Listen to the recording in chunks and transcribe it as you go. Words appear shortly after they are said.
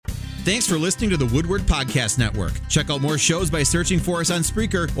Thanks for listening to the Woodward Podcast Network. Check out more shows by searching for us on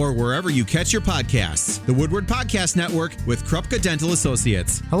Spreaker or wherever you catch your podcasts. The Woodward Podcast Network with Krupka Dental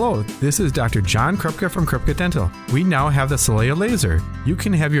Associates. Hello, this is Dr. John Krupka from Krupka Dental. We now have the Solea laser. You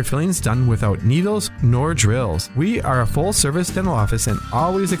can have your fillings done without needles nor drills. We are a full-service dental office and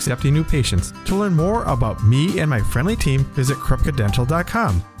always accepting new patients. To learn more about me and my friendly team, visit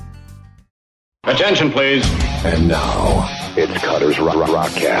krupkadental.com. Attention, please. And now, it's Cutter's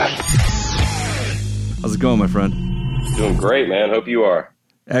Rockcast. How's it going, my friend? Doing great, man. Hope you are.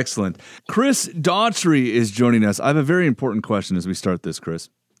 Excellent. Chris Daughtry is joining us. I have a very important question as we start this, Chris.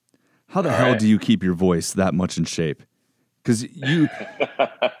 How the hell do you keep your voice that much in shape? Because you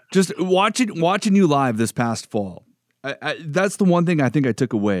just watching you live this past fall. That's the one thing I think I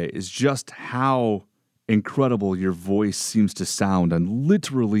took away is just how incredible your voice seems to sound on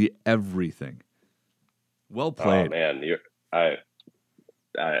literally everything. Well played. Oh man, I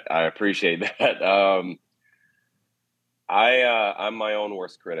appreciate that. I'm my own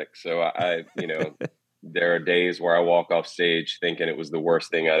worst critic, so I there are days where I walk off stage thinking it was the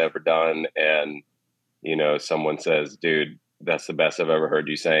worst thing I'd ever done, and someone says, "Dude, that's the best I've ever heard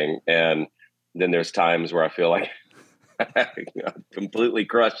you sing," and then there's times where I feel like I completely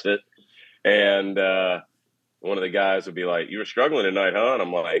crushed it, and one of the guys would be like, "You were struggling tonight, huh?" And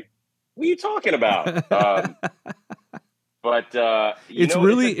I'm like, "What are you talking about?" But it's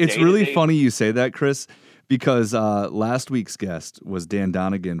really funny you say that, Chris, because last week's guest was Dan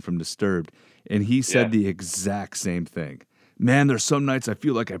Donegan from Disturbed, and he said the exact same thing. Man, there's some nights I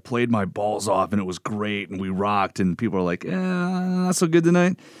feel like I played my balls off and it was great and we rocked, and people are like, not so good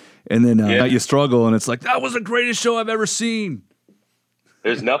tonight. And then you struggle and it's like, that was the greatest show I've ever seen.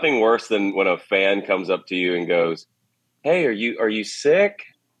 There's nothing worse than when a fan comes up to you and goes, "Hey, are you sick?"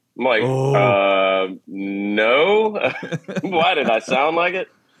 I'm like, no. Why did I sound like it?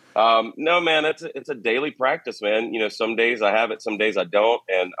 No, man, it's a daily practice, man. Some days I have it, some days I don't.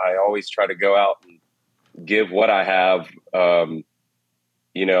 And I always try to go out and give what I have. I'm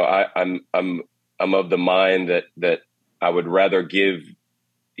of the mind that I would rather give,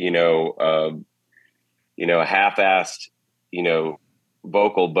 a half-assed,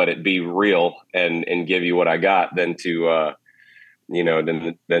 vocal, but it be real and give you what I got than to,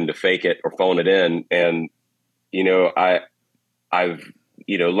 than to fake it or phone it in. And, I've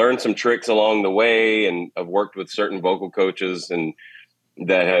learned some tricks along the way, and I've worked with certain vocal coaches and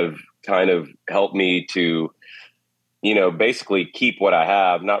that have kind of helped me to, basically keep what I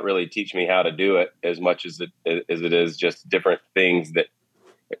have, not really teach me how to do it as much as it is just different things that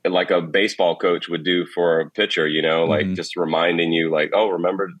like a baseball coach would do for a pitcher, like just reminding you like, oh,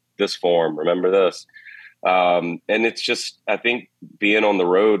 remember this form, remember this. And it's just, I think being on the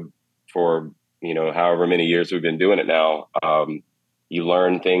road for, however many years we've been doing it now, you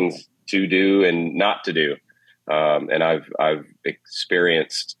learn things to do and not to do. And I've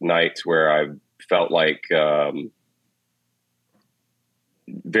experienced nights where I've felt like,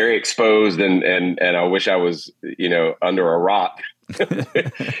 very exposed and I wish I was, under a rock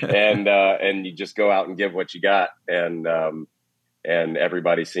and you just go out and give what you got. And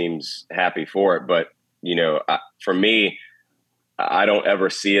everybody seems happy for it. But, for me, I don't ever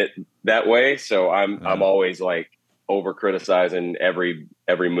see it that way. So I'm always like over criticizing every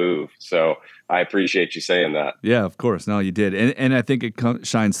move. So I appreciate you saying that. Yeah, of course. No, you did. And I think it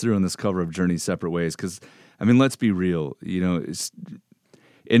shines through on this cover of Journey Separate Ways. Cause I mean, let's be real,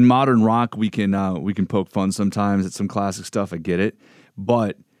 in modern rock, we can poke fun sometimes at some classic stuff. I get it.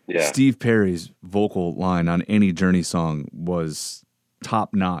 But Steve Perry's vocal line on any Journey song was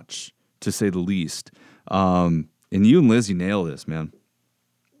top notch, to say the least. And you and Lizzie nail this, man.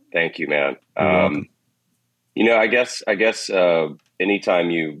 Thank you, man. I guess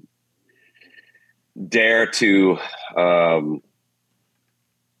anytime you dare to,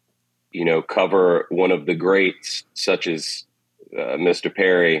 cover one of the greats, such as Mr.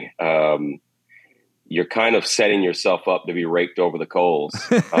 Perry, you're kind of setting yourself up to be raked over the coals.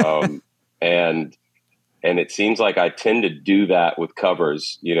 And it seems like I tend to do that with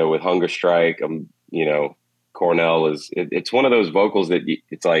covers, with Hunger Strike. Cornell it's one of those vocals that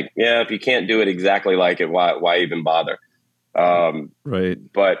it's like, if you can't do it exactly like it, why even bother? Right.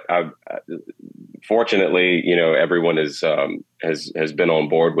 But fortunately, everyone has been on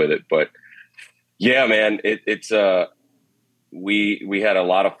board with it. But yeah, man, we had a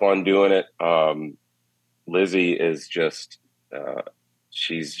lot of fun doing it. Lizzie is just,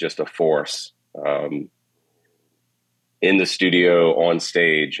 she's just a force. In the studio, on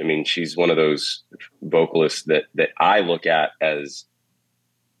stage. I mean, she's one of those vocalists that I look at as,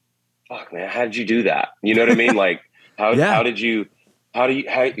 fuck, man, how did you do that? You know what I mean? Like, how did you how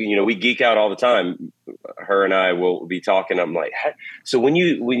we geek out all the time. Her and I will be talking. I'm like, so when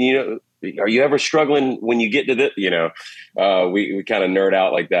you are you ever struggling when you get to this? We kind of nerd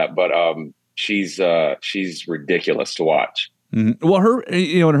out like that. But she's ridiculous to watch. Mm-hmm. Well, her,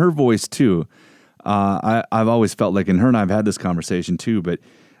 and her voice too. I've always felt like, and her and I've had this conversation too. But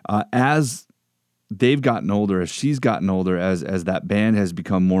as they've gotten older, as she's gotten older, as that band has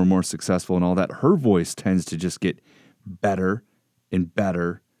become more and more successful and all that, her voice tends to just get better and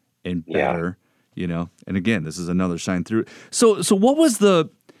better and better. And again, this is another shine through. So what was I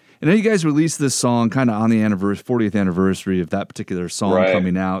know you guys released this song kind of on the 40th anniversary of that particular song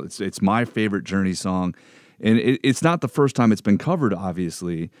coming out. It's my favorite Journey song, and it's not the first time it's been covered,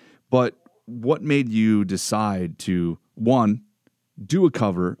 obviously. But what made you decide to, one, do a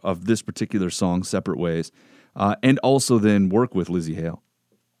cover of this particular song, Separate Ways, and also then work with Lzzy Hale?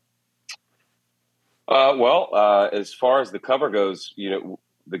 As far as the cover goes,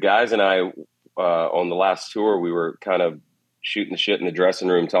 the guys and I on the last tour, we were kind of shooting the shit in the dressing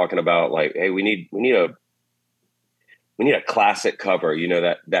room, talking about like, hey, we need a classic cover,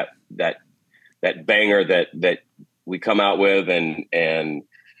 that banger that we come out with and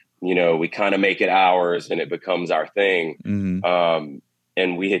we kind of make it ours and it becomes our thing. Mm-hmm.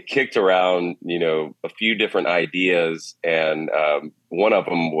 And we had kicked around, a few different ideas, and one of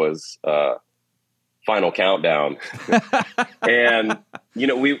them was Final Countdown. And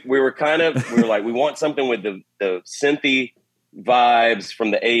we were like, we want something with the synthy vibes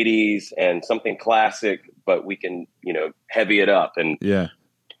from the 80s and something classic, but we can heavy it up. And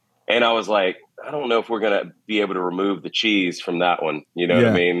I was like, I don't know if we're gonna be able to remove the cheese from that one. You know what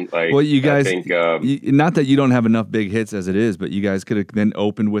I mean? Like, well, you guys, I think, not that you don't have enough big hits as it is, but you guys could have then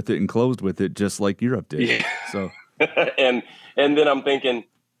opened with it and closed with it, just like Europe did. Yeah. So, and then I'm thinking,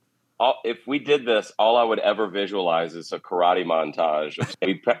 if we did this, all I would ever visualize is a karate montage.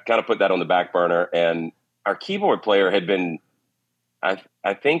 We kind of put that on the back burner, and our keyboard player had been,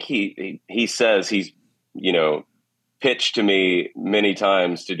 I think he says he's, pitched to me many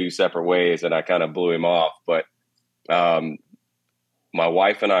times to do Separate Ways, and I kind of blew him off. But my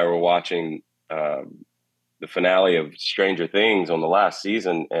wife and I were watching the finale of Stranger Things on the last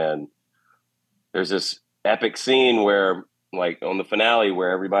season, and there's this epic scene where, like, on the finale,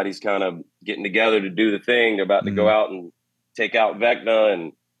 where everybody's kind of getting together to do the thing. They're about to go out and take out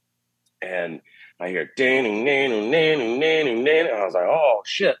Vecna, and I hear ding, ding, ding, ding, ding, ding, and I was like, oh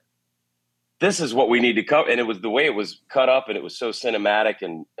shit, this is what we need to cover. And it was the way it was cut up, and it was so cinematic,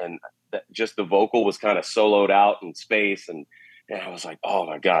 and just the vocal was kind of soloed out in space, and I was like, oh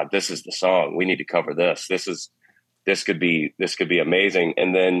my God, this is the song. We need to cover this. This could be amazing.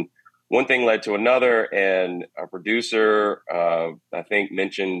 And then one thing led to another, and our producer, I think,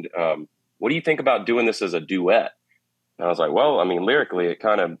 mentioned, what do you think about doing this as a duet? And I was like, well, I mean, lyrically, it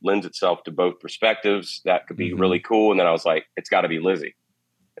kind of lends itself to both perspectives. That could be really cool. And then I was like, it's got to be Lzzy.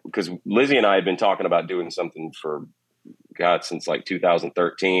 Because Lzzy and I had been talking about doing something for, since like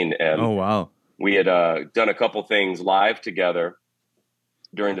 2013. And oh, wow. We had done a couple things live together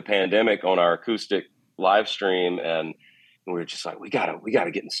during the pandemic on our acoustic live stream. And we were just like, we gotta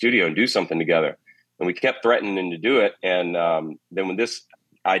get in the studio and do something together. And we kept threatening to do it. And then when this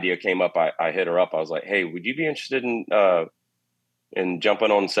idea came up, I hit her up. I was like, hey, would you be interested in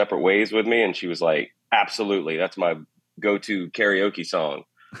jumping on Separate Ways with me? And she was like, absolutely. That's my go-to karaoke song.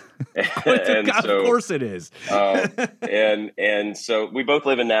 Of course it is. and so we both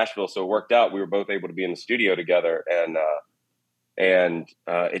live in Nashville, so it worked out. We were both able to be in the studio together, and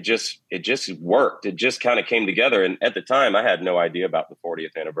it just worked. It just kind of came together. And at the time, I had no idea about the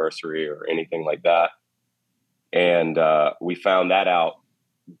 40th anniversary or anything like that. And we found that out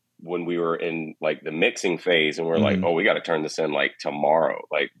when we were in like the mixing phase, and we're like, oh, we got to turn this in like tomorrow.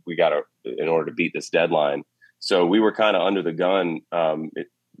 Like, we got to, in order to beat this deadline. So we were kind of under the gun.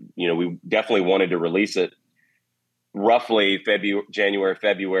 We definitely wanted to release it roughly January,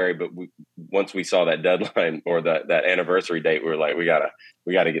 February. But once we saw that deadline or that anniversary date, we were like, we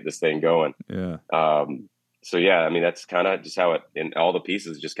gotta get this thing going. Yeah. So yeah, I mean, that's kind of just how it, and all the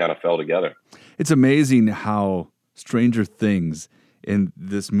pieces just kind of fell together. It's amazing how Stranger Things in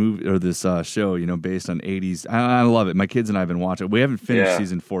this movie or this show, based on 80s. I love it. My kids and I have been watching it. We haven't finished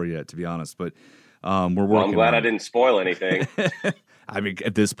season 4 yet, to be honest, but we're working. Well, I'm glad I didn't spoil anything. I mean,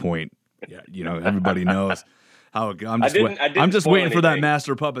 at this point, everybody knows how it goes. I'm just just waiting for that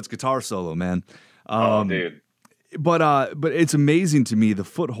Master of Puppets guitar solo, man. Dude. But it's amazing to me the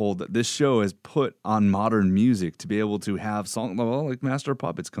foothold that this show has put on modern music to be able to have songs like Master of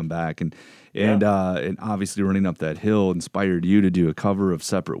Puppets come back and obviously Running Up That Hill inspired you to do a cover of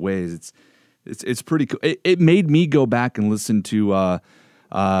Separate Ways. It's pretty cool. It made me go back and listen to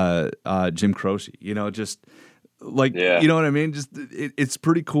Jim Croce. You know, just like you know what I mean. Just it's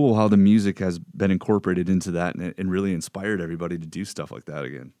pretty cool how the music has been incorporated into that and really inspired everybody to do stuff like that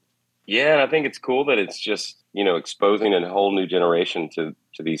again. Yeah, and I think it's cool that it's just, you know, exposing a whole new generation to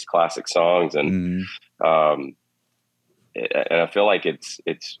these classic songs, and and I feel like it's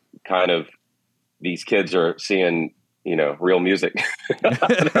kind of, these kids are seeing, you know, real music.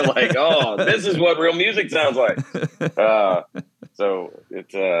 They're like, oh, this is what real music sounds like. So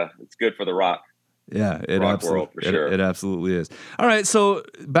it's good for the rock. Yeah, rock world for sure. It absolutely is. All right, so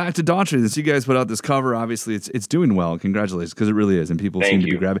back to Daughtry. Since you guys put out this cover, obviously it's doing well. Congratulations, because it really is, and people seem to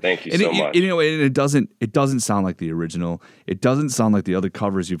be grabbing. Thank you and so much. You know, and it doesn't sound like the original. It doesn't sound like the other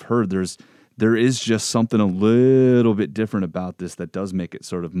covers you've heard. There is just something a little bit different about this that does make it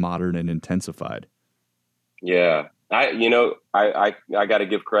sort of modern and intensified. Yeah, I got to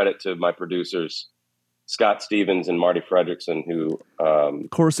give credit to my producers, Scott Stevens and Marty Fredrickson, who of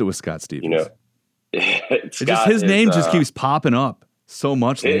course it was Scott Stevens. You know. His name just keeps popping up so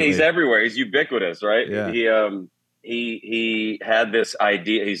much lately. He's everywhere. He's ubiquitous, right? Yeah. He had this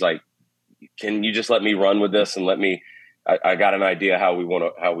idea. He's like, can you just let me run with this and let me, I got an idea how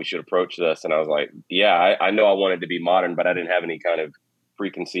we should approach this. And I was like, yeah, I know I wanted to be modern, but I didn't have any kind of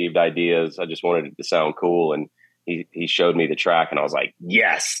preconceived ideas. I just wanted it to sound cool. And he showed me the track, and I was like,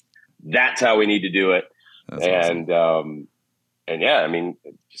 yes, that's how we need to do it. That's awesome. And yeah, I mean,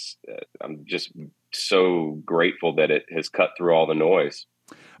 I'm just so grateful that it has cut through all the noise.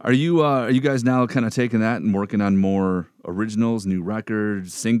 Are you guys now kind of taking that and working on more originals, new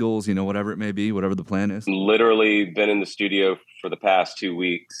records, singles, you know, whatever it may be, whatever the plan is? Literally been in the studio for the past 2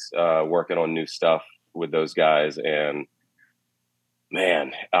 weeks, working on new stuff with those guys. And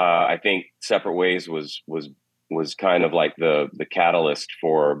man, I think Separate Ways was kind of like the catalyst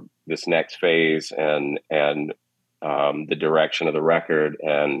for this next phase and the direction of the record.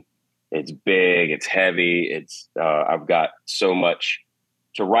 And it's big, it's heavy. It's, I've got so much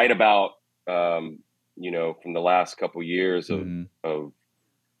to write about, you know, from the last couple years of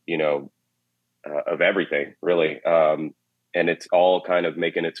you know, of everything really. And it's all kind of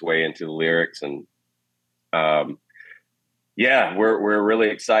making its way into the lyrics, and, yeah, we're really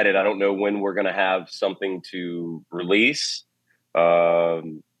excited. I don't know when we're going to have something to release.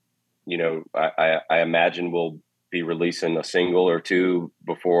 You know, I imagine we'll be releasing a single or two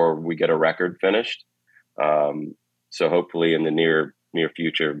before we get a record finished. So hopefully in the near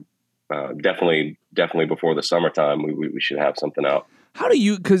future, definitely before the summertime, we should have something out. How do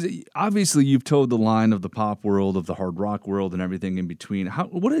you, because obviously you've towed the line of the pop world, of the hard rock world, and everything in between.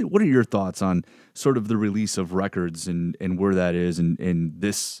 What are your thoughts on sort of the release of records and where that is in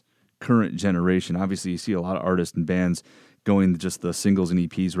this current generation? Obviously you see a lot of artists and bands going just the singles and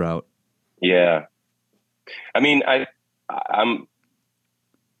EPs route. Yeah. I mean, I've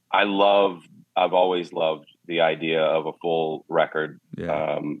always loved the idea of a full record.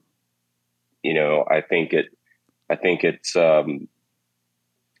 Yeah. You know, I think it's,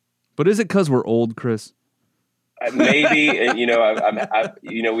 but is it because we're old, Chris? Maybe, you know,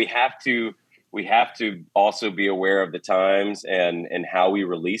 you know, we have to also be aware of the times and how we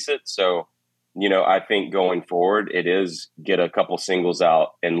release it. So, you know, I think going forward, it is get a couple singles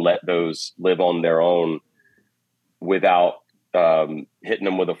out and let those live on their own without hitting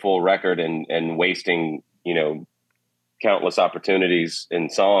them with a full record and wasting, you know, countless opportunities in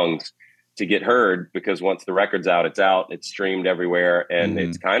songs to get heard, because once the record's out, it's streamed everywhere, and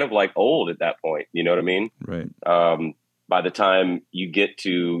it's kind of like old at that point. You know what I mean? Right. By the time you get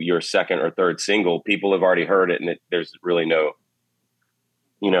to your second or third single, people have already heard it, and there's really no,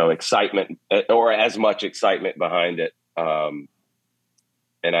 you know, excitement or as much excitement behind it. And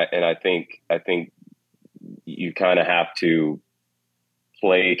I think you kind of have to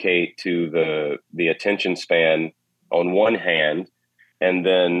placate to the attention span on one hand, and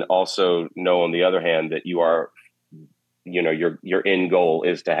then also know on the other hand that you are, you know, your end goal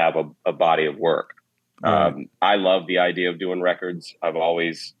is to have a body of work. Right. I love the idea of doing records. I've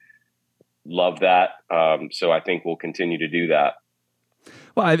always loved that. So I think we'll continue to do that.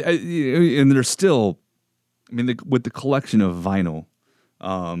 Well, and there's still, I mean, with the collection of vinyl,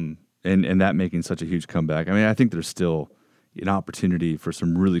 and that making such a huge comeback, I mean, I think there's still an opportunity for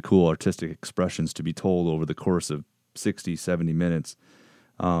some really cool artistic expressions to be told over the course of 60, 70 minutes,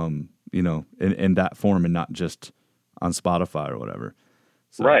 you know, in that form, and not just on Spotify or whatever.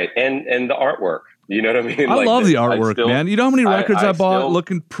 So. Right. And the artwork, you know what I mean? I love the artwork, man. You know how many records I bought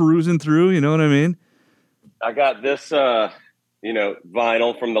perusing through, you know what I mean? I got this, you know,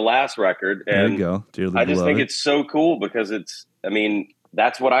 vinyl from the last record. And there you go. Dearly I just beloved. think it's so cool because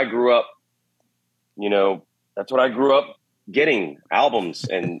that's what I grew up that's what I grew up getting, albums,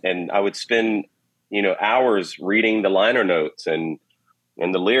 and I would spend, hours reading the liner notes and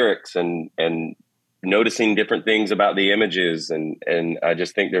the lyrics and noticing different things about the images. And I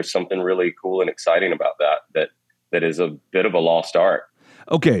just think there's something really cool and exciting about that is a bit of a lost art.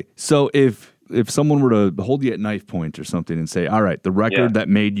 Okay. So if someone were to hold you at knife point or something and say, all right, the record that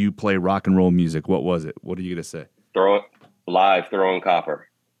made you play rock and roll music, what was it? What are you going to say? Throwing Copper.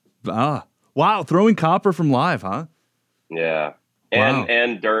 Ah, wow. Throwing Copper from Live, huh? Yeah. Wow.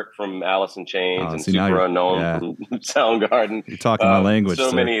 And Dirt from Alice in Chains, and see, Super Unknown from Soundgarden. You're talking my language. So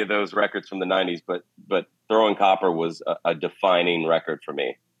sir. many of those records from the 90s, but Throwing Copper was a defining record for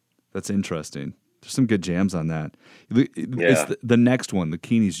me. That's interesting. There's some good jams on that. It's the next one, the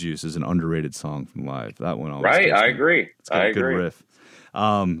Keeney's Juice, is an underrated song from Live. That one always right. I agree. It's got a good riff.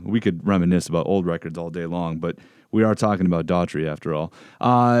 We could reminisce about old records all day long, but we are talking about Daughtry after all.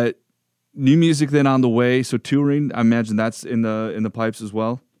 New music then on the way. So touring, I imagine that's in the pipes as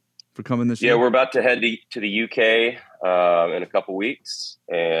well for coming this year. Yeah, we're about to head to the UK in a couple weeks,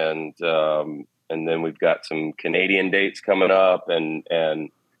 and then we've got some Canadian dates coming up, and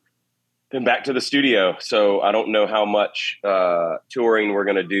then back to the studio. So I don't know how much touring we're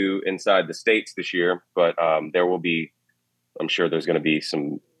going to do inside the States this year, but there will be. I'm sure there's going to be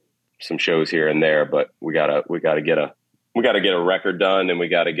some shows here and there, but we gotta get a record done, and we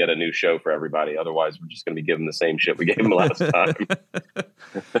got to get a new show for everybody. Otherwise, we're just going to be giving the same shit we gave them last time.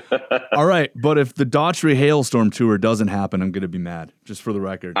 All right. But if the Daughtry Hailstorm tour doesn't happen, I'm going to be mad, just for the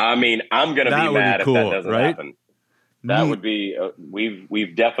record. I mean, I'm going to be mad if that doesn't happen. That would be,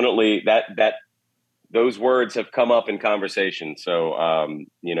 we've definitely, those words have come up in conversation. So,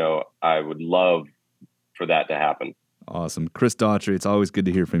 I would love for that to happen. Awesome. Chris Daughtry, it's always good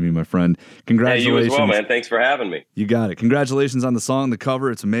to hear from you, my friend. Congratulations. Hey, you as well, man. Thanks for having me. You got it. Congratulations on the song, the cover.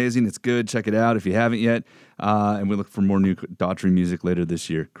 It's amazing. It's good. Check it out if you haven't yet. And we look for more new Daughtry music later this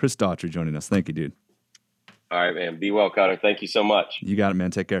year. Chris Daughtry joining us. Thank you, dude. All right, man. Be well, Cutter. Thank you so much. You got it,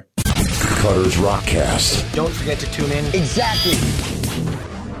 man. Take care. Cutter's Rockcast. Don't forget to tune in. Exactly.